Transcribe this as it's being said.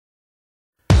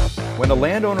When a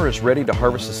landowner is ready to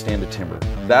harvest a stand of timber,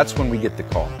 that's when we get the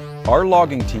call. Our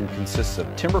logging team consists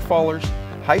of timber fallers,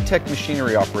 high-tech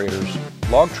machinery operators,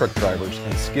 log truck drivers,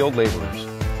 and skilled laborers.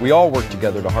 We all work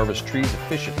together to harvest trees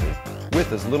efficiently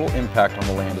with as little impact on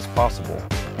the land as possible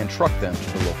and truck them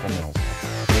to the local mills.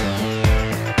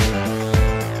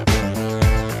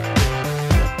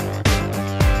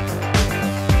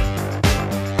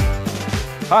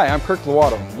 Hi, I'm Kirk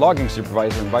Luoto, logging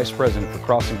supervisor and vice president for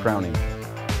Cross and Crowning.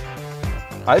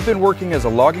 I've been working as a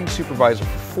logging supervisor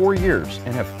for 4 years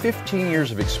and have 15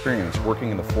 years of experience working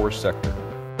in the forest sector.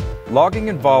 Logging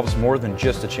involves more than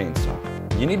just a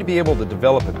chainsaw. You need to be able to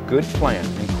develop a good plan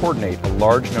and coordinate a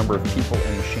large number of people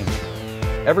and machines.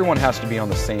 Everyone has to be on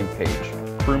the same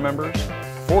page: crew members,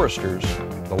 foresters,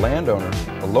 the landowner,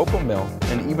 the local mill,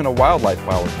 and even a wildlife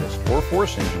biologist or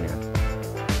forest engineer.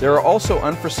 There are also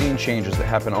unforeseen changes that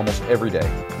happen almost every day.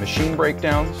 Machine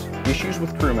breakdowns, issues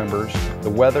with crew members, the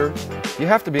weather. You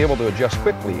have to be able to adjust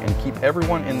quickly and keep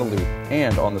everyone in the loop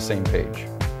and on the same page.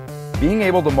 Being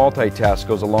able to multitask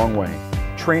goes a long way.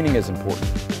 Training is important.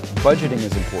 Budgeting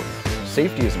is important.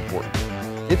 Safety is important.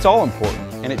 It's all important,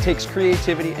 and it takes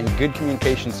creativity and good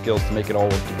communication skills to make it all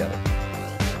work together.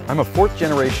 I'm a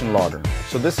 4th-generation logger,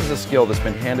 so this is a skill that's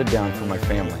been handed down from my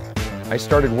family. I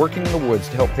started working in the woods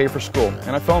to help pay for school,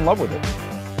 and I fell in love with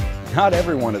it. Not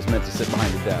everyone is meant to sit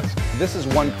behind a desk. This is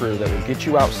one career that will get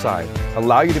you outside,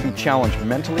 allow you to be challenged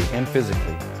mentally and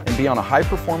physically, and be on a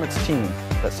high-performance team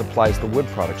that supplies the wood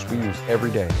products we use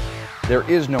every day. There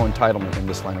is no entitlement in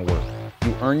this line of work.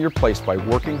 You earn your place by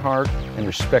working hard and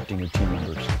respecting your team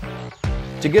members.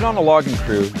 To get on a logging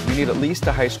crew, you need at least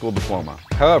a high school diploma.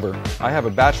 However, I have a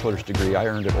bachelor's degree I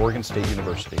earned at Oregon State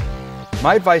University.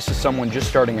 My advice to someone just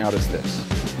starting out is this: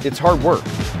 it's hard work.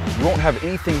 You won't have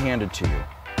anything handed to you.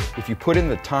 If you put in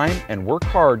the time and work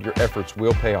hard, your efforts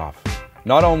will pay off.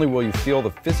 Not only will you feel the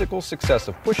physical success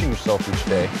of pushing yourself each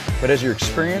day, but as your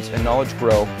experience and knowledge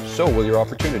grow, so will your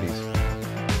opportunities.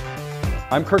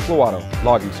 I'm Kirk Luoto,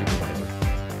 logging supervisor.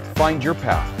 Find your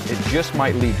path. It just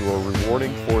might lead to a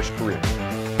rewarding forest career.